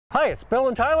Hi, it's Bill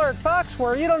and Tyler at Fox,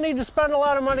 where you don't need to spend a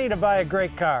lot of money to buy a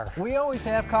great car. We always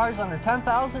have cars under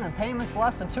 $10,000 and payments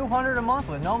less than $200 a month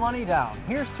with no money down.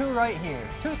 Here's two right here.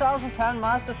 2010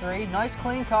 Mazda 3, nice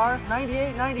clean car,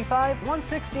 $98.95,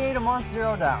 $168 a month,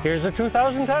 zero down. Here's a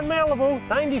 2010 Malibu,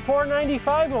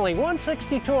 $94.95, only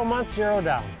 $162 a month, zero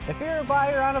down. If you're a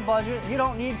buyer on a budget, you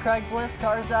don't need Craigslist,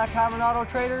 Cars.com, and Auto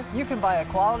Trader. You can buy a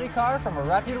quality car from a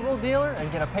reputable dealer and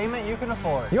get a payment you can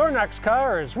afford. Your next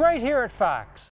car is right here at Fox.